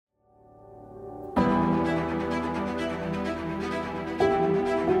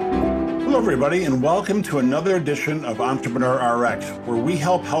everybody, and welcome to another edition of Entrepreneur RX, where we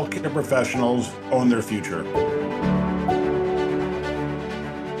help healthcare professionals own their future.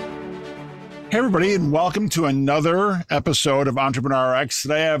 Hey, everybody, and welcome to another episode of Entrepreneur RX.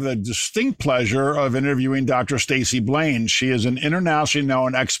 Today, I have the distinct pleasure of interviewing Dr. Stacy Blain. She is an internationally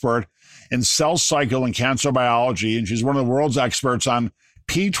known expert in cell cycle and cancer biology, and she's one of the world's experts on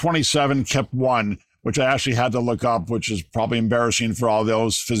P27-KIP1, which I actually had to look up, which is probably embarrassing for all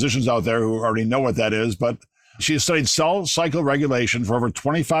those physicians out there who already know what that is. But she has studied cell cycle regulation for over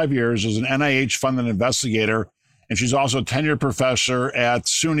 25 years as an NIH-funded investigator, and she's also a tenured professor at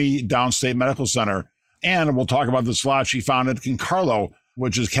SUNY Downstate Medical Center. And we'll talk about this a lot. She founded Concarlo,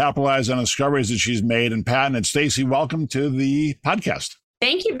 which is capitalized on discoveries that she's made and patented. Stacy, welcome to the podcast.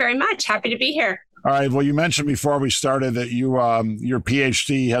 Thank you very much. Happy to be here. All right. Well, you mentioned before we started that you, your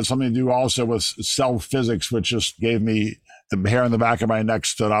PhD had something to do also with cell physics, which just gave me the hair on the back of my neck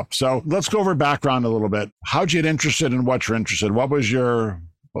stood up. So let's go over background a little bit. How'd you get interested in what you're interested in? What's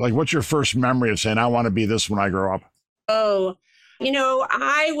your first memory of saying, I want to be this when I grow up? Oh,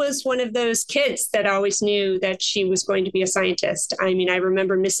 I was one of those kids that always knew that she was going to be a scientist. I mean, I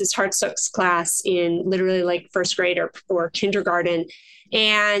remember Mrs. Hartsook's class in literally like first grade or kindergarten,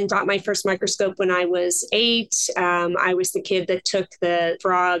 and got my first microscope when I was 8. I was the kid that took the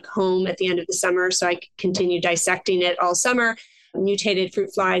frog home at the end of the summer, so I could continue dissecting it all summer. Mutated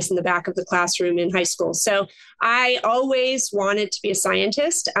fruit flies in the back of the classroom in high school. So I always wanted to be a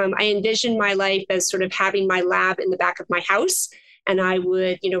scientist. I envisioned my life as sort of having my lab in the back of my house. And I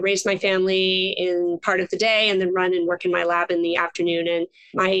would, raise my family in part of the day and then run and work in my lab in the afternoon. And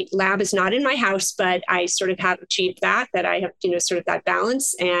my lab is not in my house, but I sort of have achieved that I have, sort of that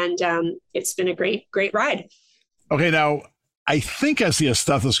balance. And it's been a great, great ride. Okay. Now, I think I see a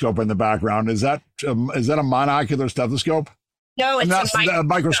stethoscope in the background. Is that a monocular stethoscope? No, it's a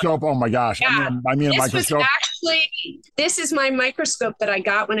microscope. Oh my gosh. Yeah. I mean a microscope. This is my microscope that I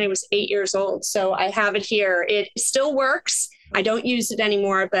got when I was 8 years old. So I have it here. It still works. I don't use it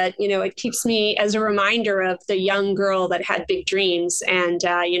anymore, but, it keeps me as a reminder of the young girl that had big dreams and,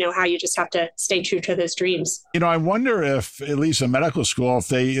 how you just have to stay true to those dreams. I wonder if, at least in medical school, if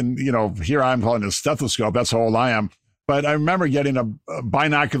they, here I'm calling it a stethoscope, that's how old I am. But I remember getting a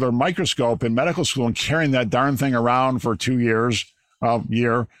binocular microscope in medical school and carrying that darn thing around for 2 years,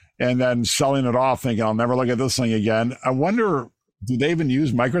 and then selling it off thinking, I'll never look at this thing again. I wonder, do they even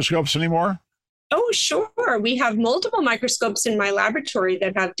use microscopes anymore? Oh, sure. We have multiple microscopes in my laboratory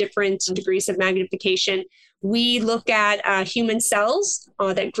that have different degrees of magnification. We look at human cells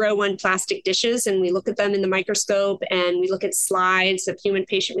that grow on plastic dishes, and we look at them in the microscope, and we look at slides of human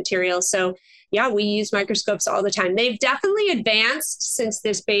patient material. So yeah, we use microscopes all the time. They've definitely advanced since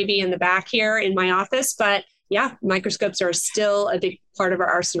this baby in the back here in my office, but yeah, microscopes are still a big part of our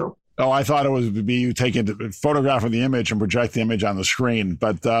arsenal. Oh, I thought it would be you taking a photograph of the image and project the image on the screen,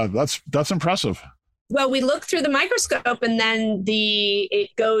 but that's impressive. Well, we look through the microscope and then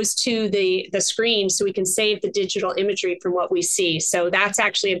it goes to the screen so we can save the digital imagery from what we see. So that's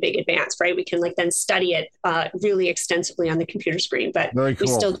actually a big advance, right? We can then study it really extensively on the computer screen, but very cool.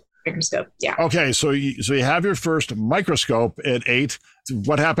 We still do microscope. Yeah. Okay. So you have your first microscope at 8.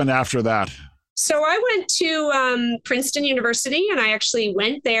 What happened after that? So I went to Princeton University, and I actually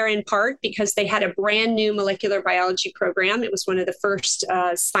went there in part because they had a brand new molecular biology program. It was one of the first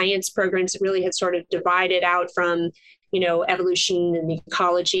science programs that really had sort of divided out from, evolution and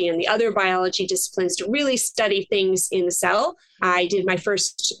ecology and the other biology disciplines to really study things in the cell. I did my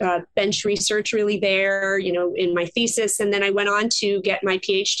first bench research really there, in my thesis, and then I went on to get my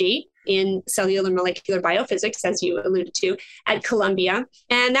PhD in cellular molecular biophysics, as you alluded to, at Columbia.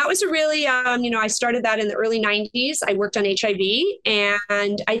 And that was a really, I started that in the early 90s. I worked on HIV.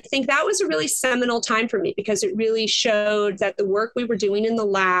 And I think that was a really seminal time for me because it really showed that the work we were doing in the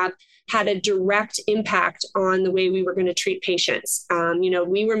lab had a direct impact on the way we were going to treat patients.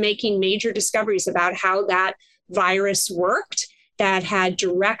 We were making major discoveries about how that virus worked that had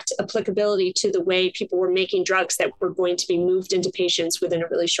direct applicability to the way people were making drugs that were going to be moved into patients within a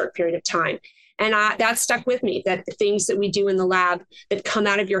really short period of time. And that stuck with me, that the things that we do in the lab that come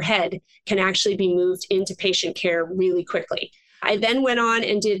out of your head can actually be moved into patient care really quickly. I then went on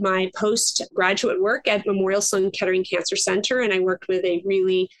and did my postgraduate work at Memorial Sloan Kettering Cancer Center, and I worked with a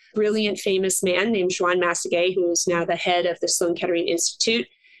really brilliant, famous man named Juan Massagué, who is now the head of the Sloan Kettering Institute.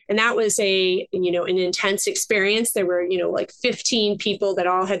 And that was an intense experience. There were, like 15 people that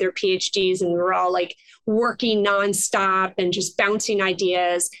all had their PhDs, and we were all like working nonstop and just bouncing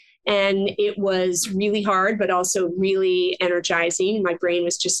ideas. And it was really hard, but also really energizing. My brain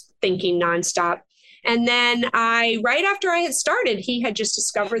was just thinking nonstop. And then right after I had started, he had just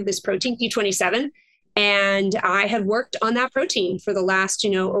discovered this protein, P27. And I had worked on that protein for the last,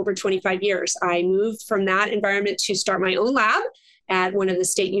 over 25 years. I moved from that environment to start my own lab at one of the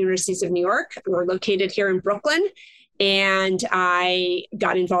state universities of New York. We're located here in Brooklyn. And I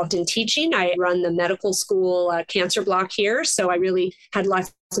got involved in teaching. I run the medical school cancer block here. So I really had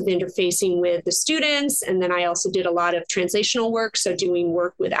lots of interfacing with the students. And then I also did a lot of translational work. So doing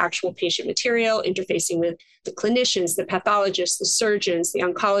work with actual patient material, interfacing with the clinicians, the pathologists, the surgeons, the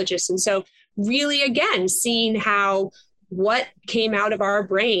oncologists. And so really, again, seeing how what came out of our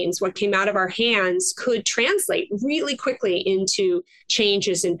brains, what came out of our hands could translate really quickly into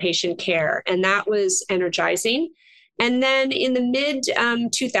changes in patient care. And that was energizing. And then in the mid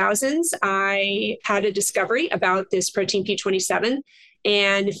 2000s, I had a discovery about this protein P27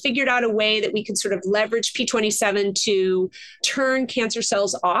 and figured out a way that we could sort of leverage P27 to turn cancer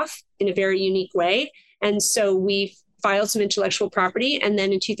cells off in a very unique way. And so we filed some intellectual property. And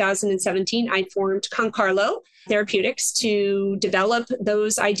then in 2017, I formed Concarlo Therapeutics to develop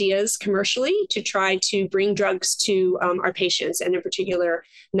those ideas commercially to try to bring drugs to our patients, and in particular,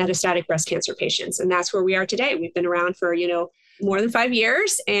 metastatic breast cancer patients. And that's where we are today. We've been around for, more than 5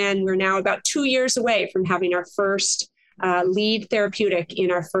 years, and we're now about 2 years away from having our first lead therapeutic in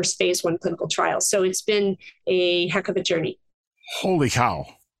our first phase 1 clinical trial. So it's been a heck of a journey. Holy cow.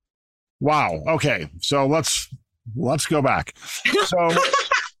 Wow. Okay. So let's go back.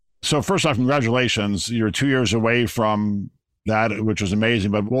 So first off, congratulations. You're 2 years away from that, which was amazing,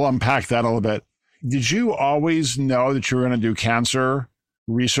 but we'll unpack that a little bit. Did you always know that you were going to do cancer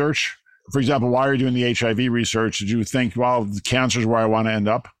research? For example, while you're doing the HIV research, did you think, well, cancer is where I want to end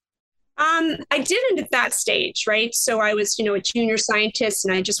up? I didn't at that stage, right? So I was, a junior scientist,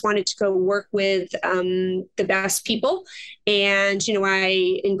 and I just wanted to go work with the best people. And,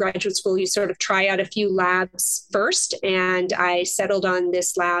 in graduate school, you sort of try out a few labs first. And I settled on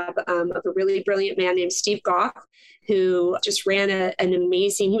this lab of a really brilliant man named Steve Goff, who just ran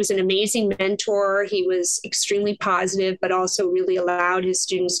he was an amazing mentor. He was extremely positive, but also really allowed his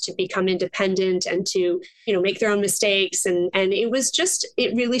students to become independent and to, make their own mistakes. And it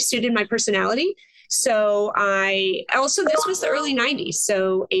really suited my personality. So this was the early 90s.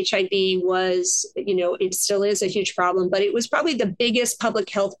 So HIV was, it still is a huge problem, but it was probably the biggest public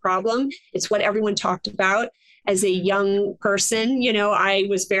health problem. It's what everyone talked about. As a young person, I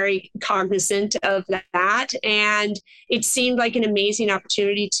was very cognizant of that. And it seemed like an amazing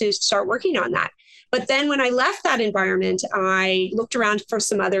opportunity to start working on that. But then when I left that environment, I looked around for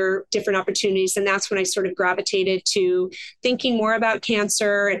some other different opportunities. And that's when I sort of gravitated to thinking more about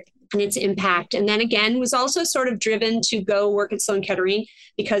cancer and its impact. And then again, was also sort of driven to go work at Sloan Kettering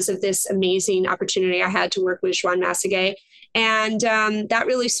because of this amazing opportunity I had to work with Juan Massagué. And that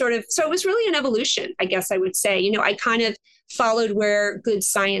really so it was really an evolution, I guess I would say. I kind of followed where good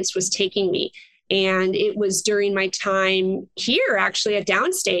science was taking me. And it was during my time here, actually at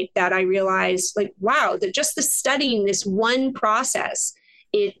Downstate, that I realized, wow, that just the studying this one process,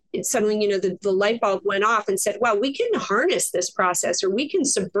 it suddenly, the light bulb went off and said, wow, we can harness this process, or we can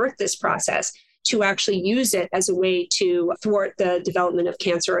subvert this process to actually use it as a way to thwart the development of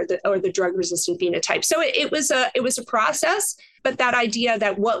cancer or the drug-resistant phenotype. So it was a process, but that idea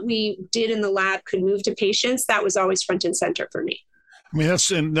that what we did in the lab could move to patients, that was always front and center for me. I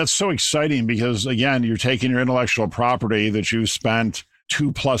mean, that's so exciting because, again, you're taking your intellectual property that you spent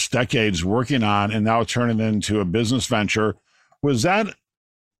 2+ decades working on and now turning it into a business venture.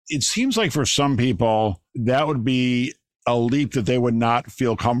 It seems like for some people, that would be a leap that they would not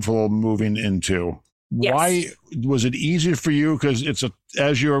feel comfortable moving into. Yes. Why was it easier for you? Because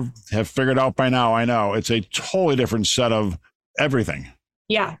as you have figured out by now, I know it's a totally different set of everything.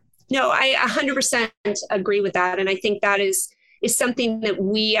 Yeah, no, I 100% agree with that. And I think that is something that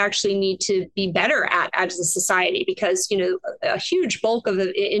we actually need to be better at as a society, because, a huge bulk of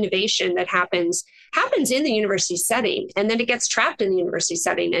the innovation that happens in the university setting, and then it gets trapped in the university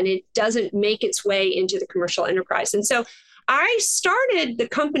setting and it doesn't make its way into the commercial enterprise. And so I started the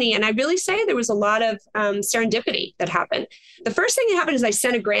company, and I really say there was a lot of serendipity that happened. The first thing that happened is I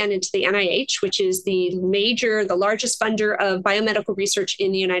sent a grant into the NIH, which is the largest funder of biomedical research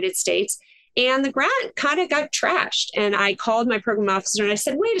in the United States. And the grant kind of got trashed. And I called my program officer and I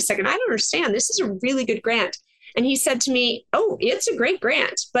said, wait a second, I don't understand. This is a really good grant. And he said to me, oh, it's a great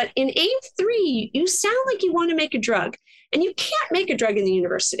grant, but in AIM-3, you sound like you want to make a drug, and you can't make a drug in the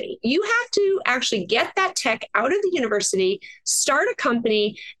university. You have to actually get that tech out of the university, start a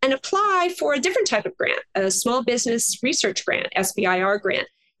company, and apply for a different type of grant, a small business research grant, SBIR grant.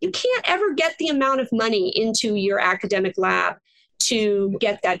 You can't ever get the amount of money into your academic lab to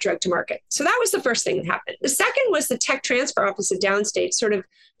get that drug to market. So that was the first thing that happened. The second was the tech transfer office at Downstate sort of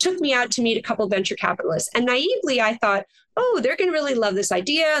took me out to meet a couple of venture capitalists. And naively, I thought, oh, they're going to really love this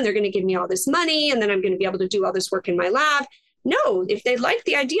idea and they're going to give me all this money and then I'm going to be able to do all this work in my lab. No, if they liked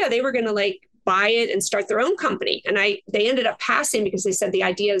the idea, they were going to like buy it and start their own company. And they ended up passing because they said the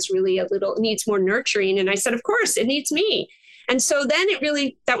idea is really needs more nurturing. And I said, of course, it needs me. And so then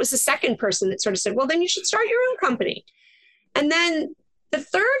that was the second person that sort of said, well, then you should start your own company. And then the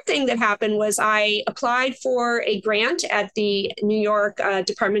third thing that happened was I applied for a grant at the New York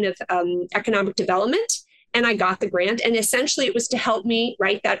Department of Economic Development, and I got the grant. And essentially it was to help me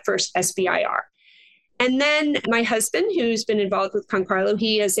write that first SBIR. And then my husband, who's been involved with Concarlo,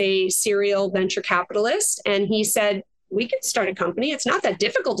 he is a serial venture capitalist. And he said, we could start a company. It's not that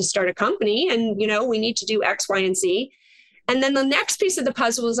difficult to start a company. And, we need to do X, Y, and Z. And then the next piece of the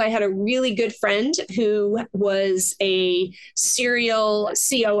puzzle was I had a really good friend who was a serial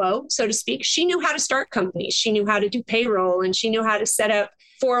COO, so to speak. She knew how to start companies. She knew how to do payroll and she knew how to set up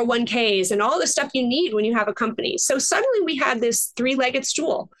 401ks and all the stuff you need when you have a company. So suddenly we had this three-legged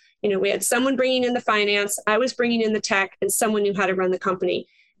stool. We had someone bringing in the finance, I was bringing in the tech, and someone knew how to run the company.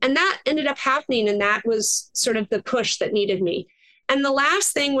 And that ended up happening. And that was sort of the push that needed me. And the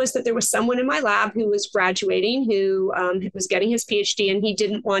last thing was that there was someone in my lab who was graduating, who was getting his PhD, and he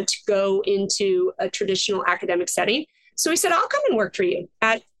didn't want to go into a traditional academic setting. So he said, I'll come and work for you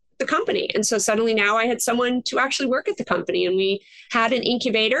at the company. And so suddenly now I had someone to actually work at the company. And we had an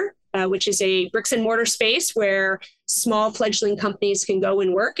incubator, which is a bricks and mortar space where small fledgling companies can go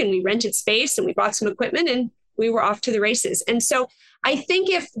and work. And we rented space and we bought some equipment and we were off to the races. And so I think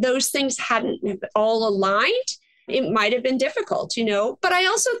if those things hadn't all aligned, it might have been difficult, but I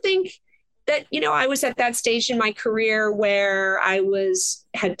also think that, I was at that stage in my career where I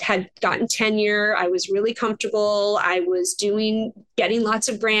had gotten tenure. I was really comfortable. I was getting lots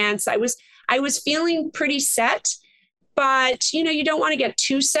of grants. I was feeling pretty set, but, you don't want to get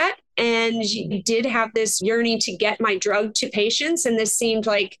too set. And you did have this yearning to get my drug to patients. And it seemed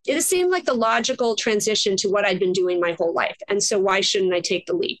like the logical transition to what I'd been doing my whole life. And so why shouldn't I take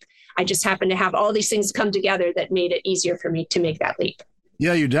the leap? I just happened to have all these things come together that made it easier for me to make that leap.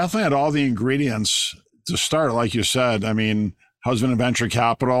 Yeah, you definitely had all the ingredients to start. Like you said, husband in venture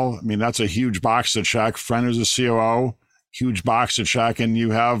capital. That's a huge box to check. Friend who's a COO, huge box to check. And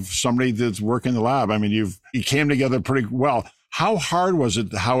you have somebody that's working in the lab. You came together pretty well. How hard was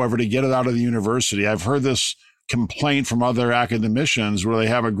it, however, to get it out of the university? I've heard this complaint from other academicians where they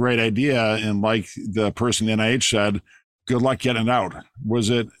have a great idea. And like the person in NIH said, good luck getting it out. Does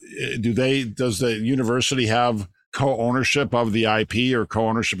the university have co-ownership of the IP or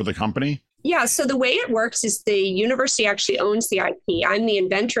co-ownership of the company? Yeah. So the way it works is the university actually owns the IP. I'm the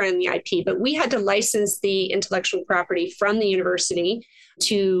inventor on the IP, but we had to license the intellectual property from the university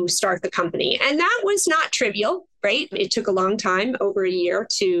to start the company. And that was not trivial, right? It took a long time, over a year,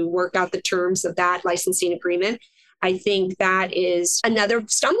 to work out the terms of that licensing agreement. I think that is another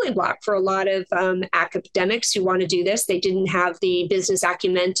stumbling block for a lot of academics who want to do this. They didn't have the business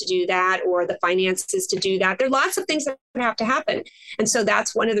acumen to do that or the finances to do that. There are lots of things that have to happen. And so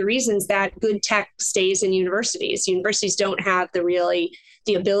that's one of the reasons that good tech stays in universities. Universities don't have the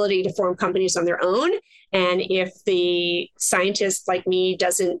ability to form companies on their own. And if the scientist like me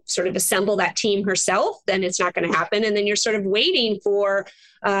doesn't sort of assemble that team herself, then it's not going to happen. And then you're sort of waiting for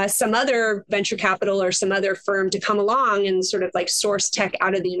some other venture capital or some other firm to come along and sort of like source tech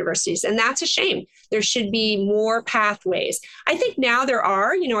out of the universities. And that's a shame. There should be more pathways. I think now there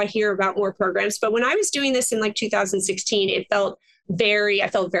are, I hear about more programs, but when I was doing this in like 2016, I felt very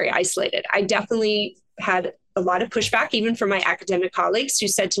isolated. I definitely had a lot of pushback, even from my academic colleagues who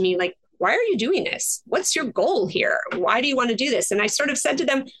said to me, like, why are you doing this? What's your goal here? Why do you want to do this? And I sort of said to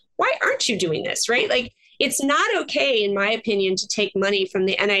them, why aren't you doing this, right? Like, it's not okay, in my opinion, to take money from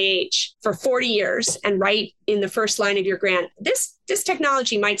the NIH for 40 years and write in the first line of your grant, this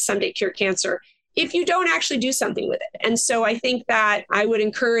technology might someday cure cancer, if you don't actually do something with it. And so I think that I would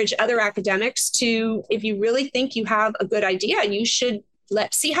encourage other academics to, if you really think you have a good idea, you should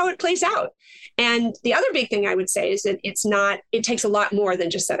see how it plays out. And the other big thing I would say is that it takes a lot more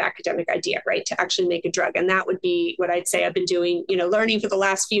than just that academic idea, right, to actually make a drug. And that would be what I'd say I've been doing, learning for the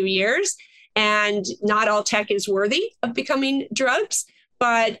last few years. And not all tech is worthy of becoming drugs,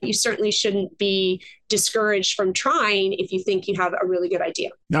 but you certainly shouldn't be discouraged from trying if you think you have a really good idea.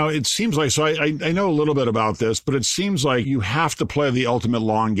 Now, it seems like, so I know a little bit about this, but it seems like you have to play the ultimate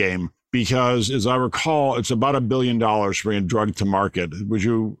long game because, as I recall, it's about $1 billion to bring a drug to market. Would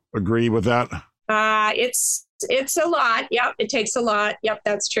you agree with that? It's It's a lot. Yep. It takes a lot. Yep.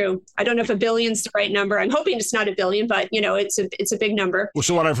 That's true. I don't know if a billion's the right number. I'm hoping it's not a billion, but it's a big number. Well,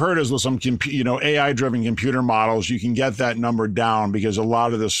 so what I've heard is with some, AI driven computer models, you can get that number down because a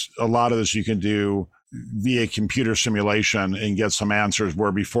lot of this you can do via computer simulation and get some answers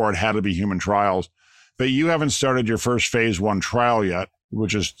where before it had to be human trials. But you haven't started your first phase 1 trial yet,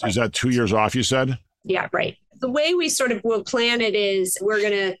 which is that 2 years off, you said? Yeah, right. The way we sort of will plan it is we're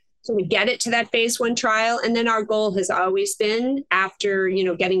going to sort of get it to that phase 1 trial. And then our goal has always been after,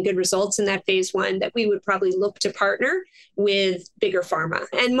 getting good results in that phase 1, that we would probably look to partner with bigger pharma.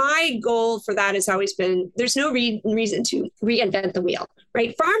 And my goal for that has always been, there's no reason to reinvent the wheel,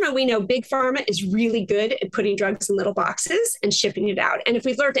 right? Pharma, we know big pharma is really good at putting drugs in little boxes and shipping it out. And if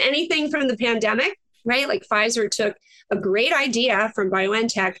we've learned anything from the pandemic, right, like Pfizer took a great idea from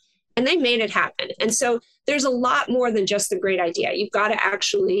BioNTech and they made it happen. And so there's a lot more than just the great idea. You've got to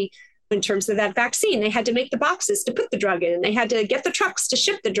actually, in terms of that vaccine, they had to make the boxes to put the drug in. They had to get the trucks to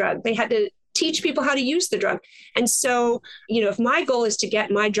ship the drug. They had to teach people how to use the drug. And so, if my goal is to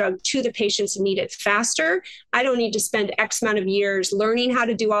get my drug to the patients who need it faster, I don't need to spend X amount of years learning how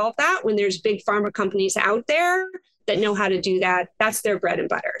to do all of that when there's big pharma companies out there that know how to do that. That's their bread and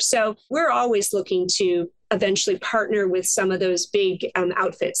butter. So we're always looking to eventually partner with some of those big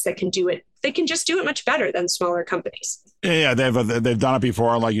outfits that can do it. They can just do it much better than smaller companies. Yeah, they've done it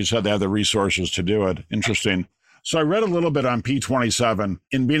before. Like you said, they have the resources to do it. Interesting. So I read a little bit on P27.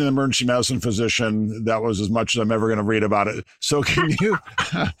 In being an emergency medicine physician, that was as much as I'm ever going to read about it. So can you,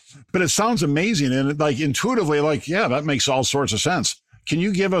 but it sounds amazing. And intuitively, yeah, that makes all sorts of sense. Can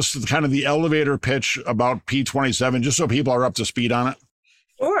you give us kind of the elevator pitch about P27, just so people are up to speed on it?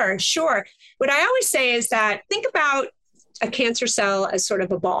 Sure. What I always say is that think about a cancer cell as sort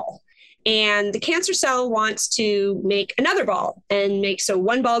of a ball. And the cancer cell wants to make another ball so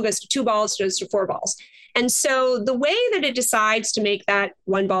one ball goes to 2 balls, goes to 4 balls. And so the way that it decides to make that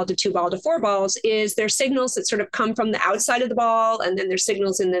 1 ball to 2 ball to 4 balls is there's signals that sort of come from the outside of the ball, and then there's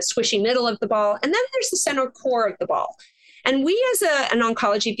signals in the squishy middle of the ball, and then there's the center core of the ball. And we as an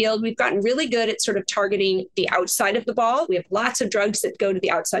oncology field, we've gotten really good at sort of targeting the outside of the ball. We have lots of drugs that go to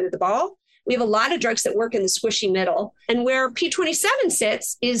the outside of the ball. We have a lot of drugs that work in the squishy middle. And where P27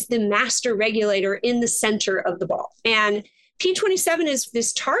 sits is the master regulator in the center of the ball. And P27 is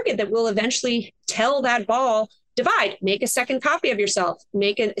this target that will eventually tell that ball, divide, make a second copy of yourself,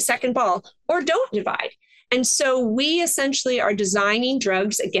 make a second ball, or don't divide. And so we essentially are designing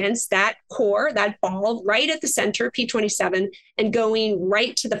drugs against that core, that ball right at the center, P27, and going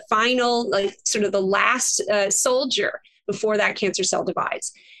right to the final, sort of the last soldier before that cancer cell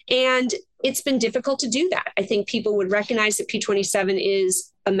divides. And it's been difficult to do that. I think people would recognize that P27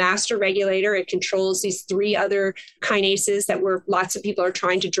 is a master regulator. It controls these 3 other kinases that lots of people are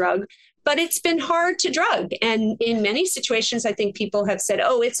trying to drug. But it's been hard to drug. And in many situations, I think people have said,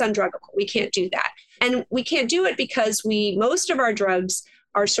 oh, it's undruggable. We can't do that. And we can't do it because most of our drugs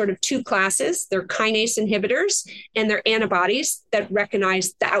are sort of 2 classes. They're kinase inhibitors and they're antibodies that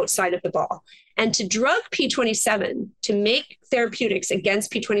recognize the outside of the ball. And to drug P27, to make therapeutics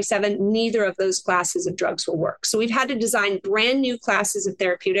against P27, neither of those classes of drugs will work. So we've had to design brand new classes of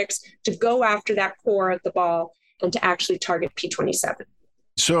therapeutics to go after that core of the ball and to actually target P27.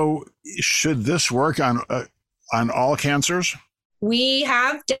 So should this work on all cancers? We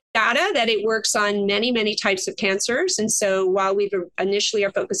have data that it works on many, many types of cancers. And so while we initially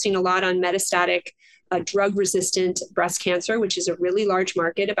are focusing a lot on metastatic drug-resistant breast cancer, which is a really large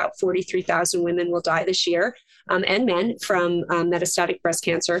market, about 43,000 women will die this year, and men from metastatic breast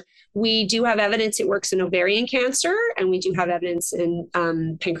cancer. We do have evidence it works in ovarian cancer, and we do have evidence in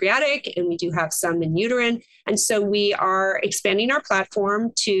pancreatic, and we do have some in uterine. And so we are expanding our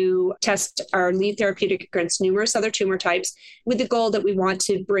platform to test our lead therapeutic against numerous other tumor types with the goal that we want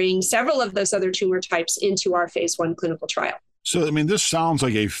to bring several of those other tumor types into our phase 1 clinical trial. So, this sounds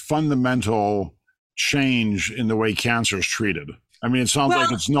like a fundamental change in the way cancer is treated. It sounds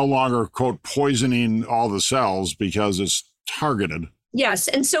like it's no longer, quote, poisoning all the cells because it's targeted. Yes.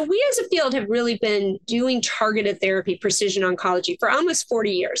 And so we as a field have really been doing targeted therapy, precision oncology for almost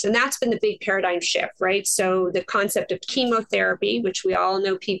 40 years. And that's been the big paradigm shift, right? So the concept of chemotherapy, which we all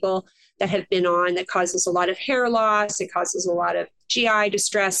know people that have been on, that causes a lot of hair loss, it causes a lot of GI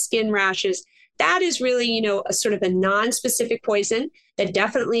distress, skin rashes. That is really, a sort of a non-specific poison that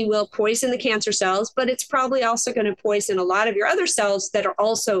definitely will poison the cancer cells, but it's probably also going to poison a lot of your other cells that are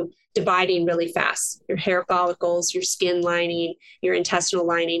also dividing really fast, your hair follicles, your skin lining, your intestinal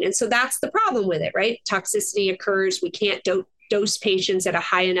lining. And so that's the problem with it, right? Toxicity occurs. We can't dose patients at a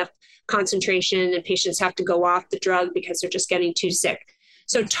high enough concentration, and patients have to go off the drug because they're just getting too sick.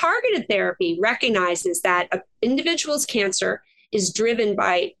 So targeted therapy recognizes that an individual's cancer is driven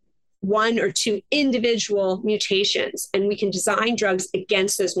by one or two individual mutations, and we can design drugs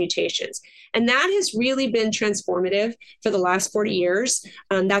against those mutations. And that has really been transformative for the last 40 years.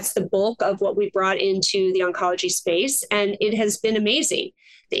 That's the bulk of what we brought into the oncology space, and it has been amazing.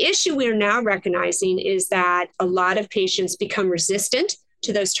 The issue we are now recognizing is that a lot of patients become resistant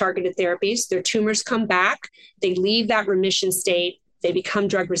to those targeted therapies. Their tumors come back, they leave that remission state, they become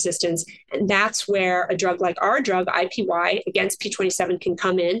drug resistant. And that's where a drug like our drug, IPY, against P27 can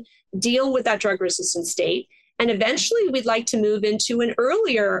come in, deal with that drug resistant state. And eventually we'd like to move into an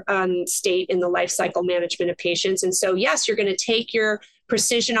earlier state in the life cycle management of patients. And so, yes, you're going to take your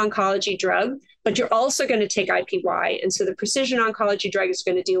precision oncology drug, but you're also going to take IPY. And so the precision oncology drug is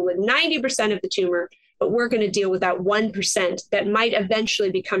going to deal with 90% of the tumor, but we're going to deal with that 1% that might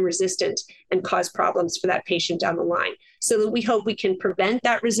eventually become resistant and cause problems for that patient down the line. So that we hope we can prevent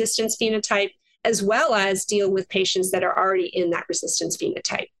that resistance phenotype, as well as deal with patients that are already in that resistance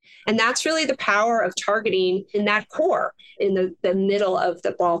phenotype. And that's really the power of targeting in that core, in the middle of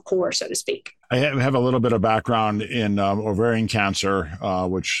the ball core, so to speak. I have a little bit of background in ovarian cancer,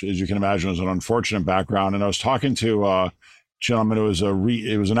 which, as you can imagine, is an unfortunate background. And I was talking to a gentleman who was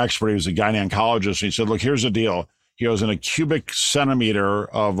an expert. He was a gynecologist. And he said, look, here's the deal. He goes, in a cubic centimeter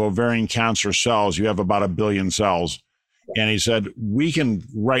of ovarian cancer cells, you have about 1 billion cells. And he said, we can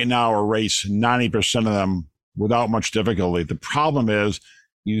right now erase 90% of them without much difficulty. The problem is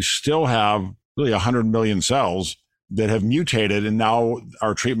you still have really 100 million cells that have mutated, and now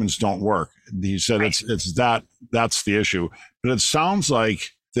our treatments don't work. He said Right. that's the issue. But it sounds like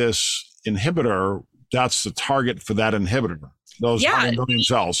this inhibitor, that's the target for that inhibitor, those 100 million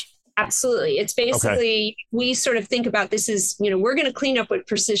cells. Absolutely. It's basically, we sort of think about this as, we're going to clean up what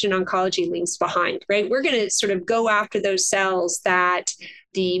precision oncology leaves behind, right? We're going to sort of go after those cells that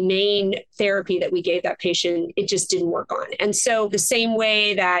the main therapy that we gave that patient, it just didn't work on. And so the same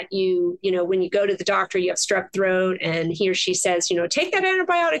way that when you go to the doctor, you have strep throat and he or she says, take that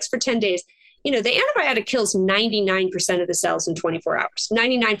antibiotics for 10 days. The antibiotic kills 99% of the cells in 24 hours,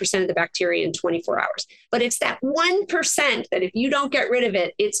 99% of the bacteria in 24 hours. But it's that 1% that if you don't get rid of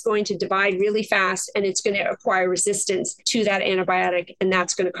it, it's going to divide really fast and it's going to acquire resistance to that antibiotic. And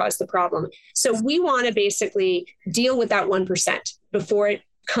that's going to cause the problem. So we want to basically deal with that 1% before it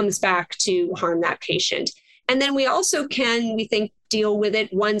comes back to harm that patient. And then we also can, we think, deal with it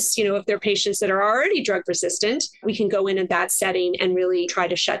once, if they're patients that are already drug resistant, we can go in that setting and really try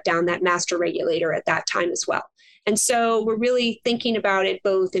to shut down that master regulator at that time as well. And so we're really thinking about it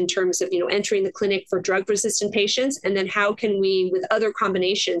both in terms of, entering the clinic for drug resistant patients, and then how can we, with other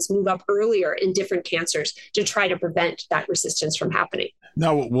combinations, move up earlier in different cancers to try to prevent that resistance from happening.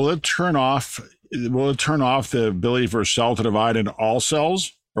 Now, will it turn off the ability for a cell to divide in all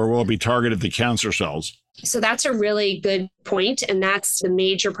cells, or will it be targeted to cancer cells? So that's a really good point. And that's the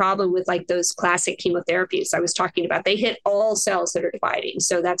major problem with those classic chemotherapies I was talking about. They hit all cells that are dividing.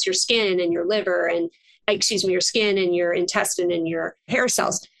 So that's your skin and your liver and, your skin and your intestine and your hair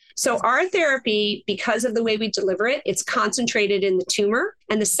cells. So our therapy, because of the way we deliver it, it's concentrated in the tumor.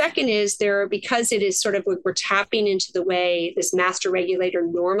 And the second is because it is sort of, we're tapping into the way this master regulator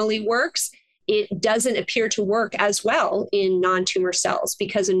normally works, it doesn't appear to work as well in non-tumor cells,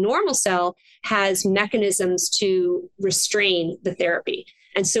 because a normal cell has mechanisms to restrain the therapy.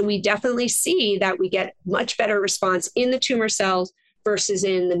 And so we definitely see that we get much better response in the tumor cells versus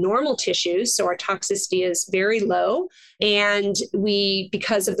in the normal tissues. So our toxicity is very low. And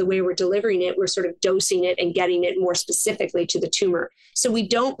because of the way we're delivering it, we're sort of dosing it and getting it more specifically to the tumor. So we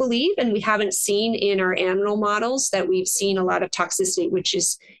don't believe, and we haven't seen in our animal models, that we've seen a lot of toxicity, which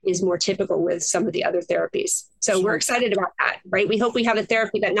is more typical with some of the other therapies. So we're excited about that, right? We hope we have a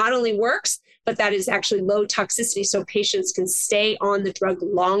therapy that not only works, but that is actually low toxicity, so patients can stay on the drug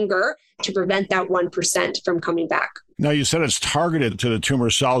longer to prevent that 1% from coming back. Now, you said it's targeted to the tumor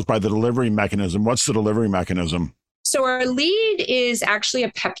cells by the delivery mechanism. What's the delivery mechanism? So our lead is actually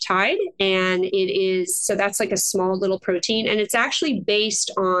a peptide, and so that's like a small little protein, and it's actually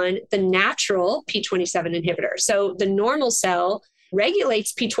based on the natural P27 inhibitor. So the normal cell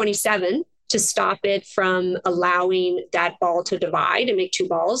regulates P27 to stop it from allowing that ball to divide and make two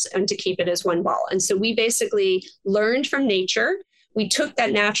balls and to keep it as one ball. And so we basically learned from nature. We took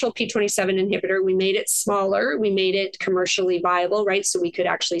that natural P27 inhibitor, we made it smaller, we made it commercially viable, right? So we could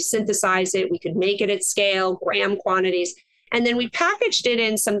actually synthesize it, we could make it at scale, gram quantities. And then we packaged it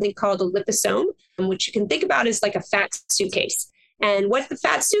in something called a liposome, which you can think about as like a fat suitcase. And what the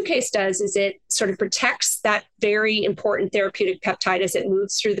fat suitcase does is it sort of protects that very important therapeutic peptide as it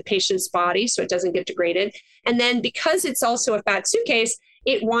moves through the patient's body so it doesn't get degraded. And then because it's also a fat suitcase,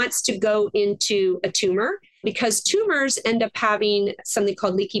 it wants to go into a tumor because tumors end up having something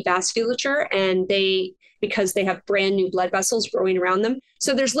called leaky vasculature, and because they have brand new blood vessels growing around them.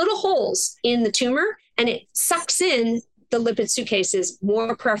 So there's little holes in the tumor, and it sucks in the lipid suitcases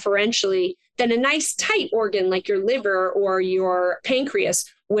more preferentially than a nice tight organ like your liver or your pancreas,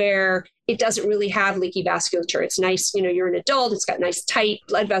 where it doesn't really have leaky vasculature. It's nice, you're an adult, it's got nice tight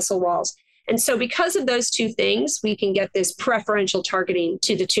blood vessel walls. And so because of those two things, we can get this preferential targeting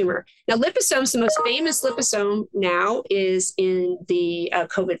to the tumor. Now, liposomes, the most famous liposome now is in the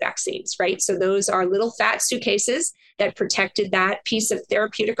COVID vaccines, right? So those are little fat suitcases that protected that piece of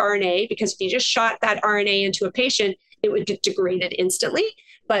therapeutic RNA, because if you just shot that RNA into a patient, it would get degraded instantly.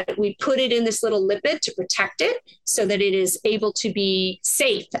 But we put it in this little lipid to protect it so that it is able to be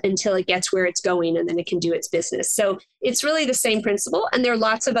safe until it gets where it's going, and then it can do its business. So it's really the same principle. And there are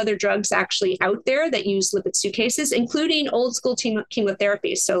lots of other drugs actually out there that use lipid suitcases, including old school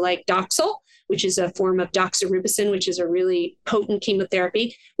chemotherapy. So like Doxil, which is a form of doxorubicin, which is a really potent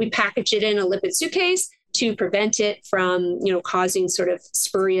chemotherapy. We package it in a lipid suitcase to prevent it from, causing sort of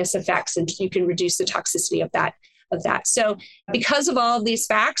spurious effects, and you can reduce the toxicity of that. So because of all of these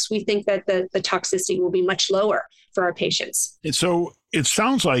facts, we think that the toxicity will be much lower for our patients. And so it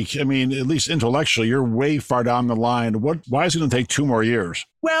sounds like, at least intellectually, you're way far down the line. Why is it going to take 2 more years?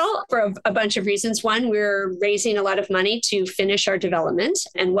 Well, for a bunch of reasons. One, we're raising a lot of money to finish our development.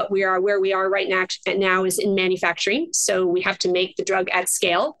 And where we are right now is in manufacturing. So we have to make the drug at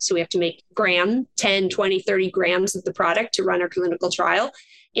scale. So we have to make 10, 20, 30 grams of the product to run our clinical trial.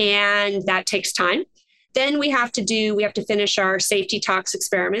 And that takes time. Then we have to finish our safety tox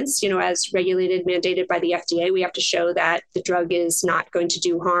experiments, as regulated, mandated by the FDA. We have to show that the drug is not going to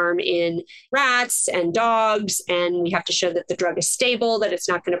do harm in rats and dogs. And we have to show that the drug is stable, that it's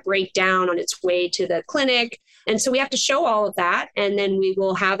not going to break down on its way to the clinic. And so we have to show all of that. And then we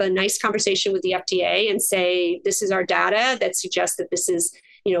will have a nice conversation with the FDA and say, this is our data that suggests that this is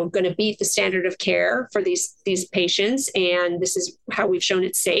going to beat the standard of care for these patients. And this is how we've shown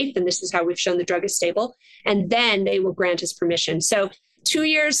it's safe. And this is how we've shown the drug is stable. And then they will grant us permission. So 2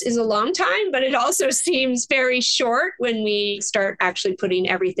 years is a long time, but it also seems very short when we start actually putting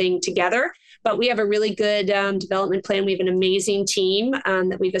everything together. But we have a really good development plan. We have an amazing team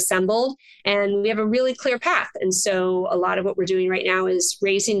that we've assembled, and we have a really clear path. And so a lot of what we're doing right now is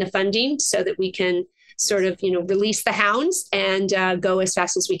raising the funding so that we can sort of, release the hounds and go as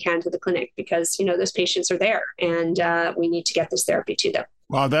fast as we can to the clinic, because, those patients are there, and we need to get this therapy to them.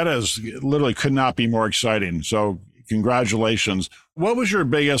 Wow, that is literally could not be more exciting. So congratulations. What was your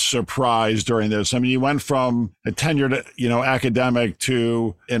biggest surprise during this? You went from a tenured, academic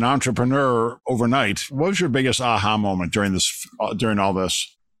to an entrepreneur overnight. What was your biggest aha moment during all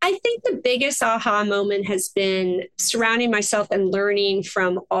this? I think the biggest aha moment has been surrounding myself and learning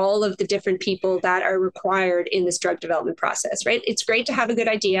from all of the different people that are required in this drug development process, right? It's great to have a good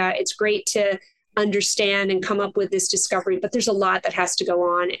idea. It's great to understand and come up with this discovery, but there's a lot that has to go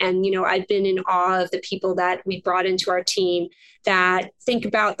on. And, I've been in awe of the people that we brought into our team that think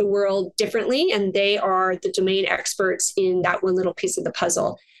about the world differently, and they are the domain experts in that one little piece of the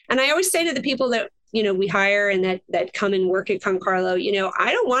puzzle. And I always say to the people that we hire and that come and work at Concarlo,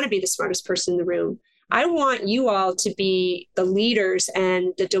 I don't want to be the smartest person in the room. I want you all to be the leaders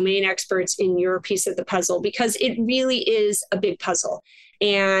and the domain experts in your piece of the puzzle, because it really is a big puzzle.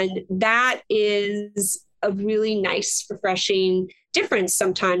 And that is a really nice, refreshing difference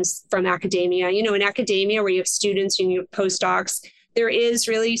sometimes from academia. In academia where you have students and you have postdocs, there is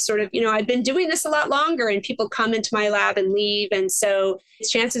really sort of, I've been doing this a lot longer, and people come into my lab and leave. And so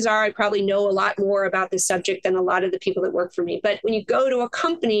chances are I probably know a lot more about this subject than a lot of the people that work for me. But when you go to a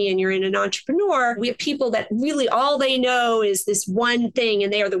company and you're an entrepreneur, we have people that really all they know is this one thing,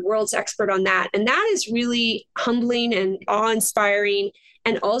 and they are the world's expert on that. And that is really humbling and awe-inspiring.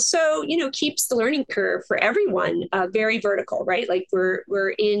 And also, keeps the learning curve for everyone very vertical, right? Like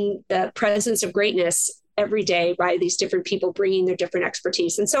we're in the presence of greatness every day by these different people bringing their different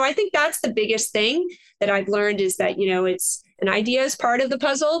expertise. And so I think that's the biggest thing that I've learned is that, it's an idea is part of the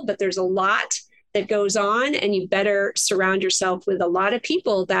puzzle, but there's a lot that goes on, and you better surround yourself with a lot of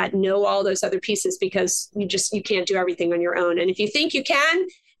people that know all those other pieces, because you can't do everything on your own. And if you think you can,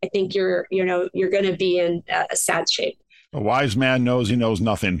 I think you're going to be in a sad shape. A wise man knows he knows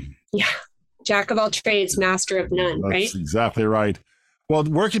nothing. Yeah. Jack of all trades, master of none, right? That's exactly right. Well,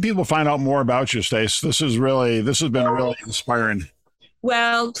 where can people find out more about you, Stace? This has been really inspiring.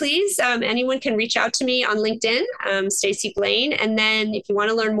 Well, please, anyone can reach out to me on LinkedIn, Stacy Blain. And then if you want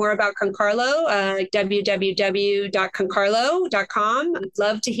to learn more about Concarlo, www.concarlo.com. I'd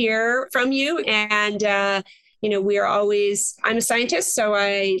love to hear from you. And, I'm a scientist, so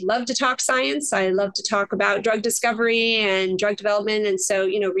I love to talk science. I love to talk about drug discovery and drug development. And so,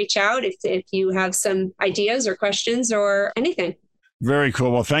 reach out if you have some ideas or questions or anything. Very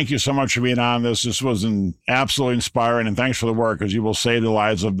cool. Well, thank you so much for being on this. This was absolutely inspiring, and thanks for the work, because you will save the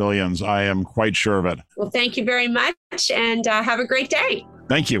lives of millions. I am quite sure of it. Well, thank you very much, and have a great day.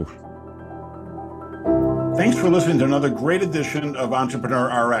 Thank you. Thanks for listening to another great edition of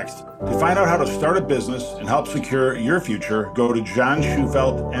Entrepreneur RX. To find out how to start a business and help secure your future, go to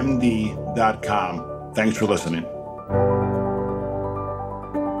johnschufeldmd.com. Thanks for listening.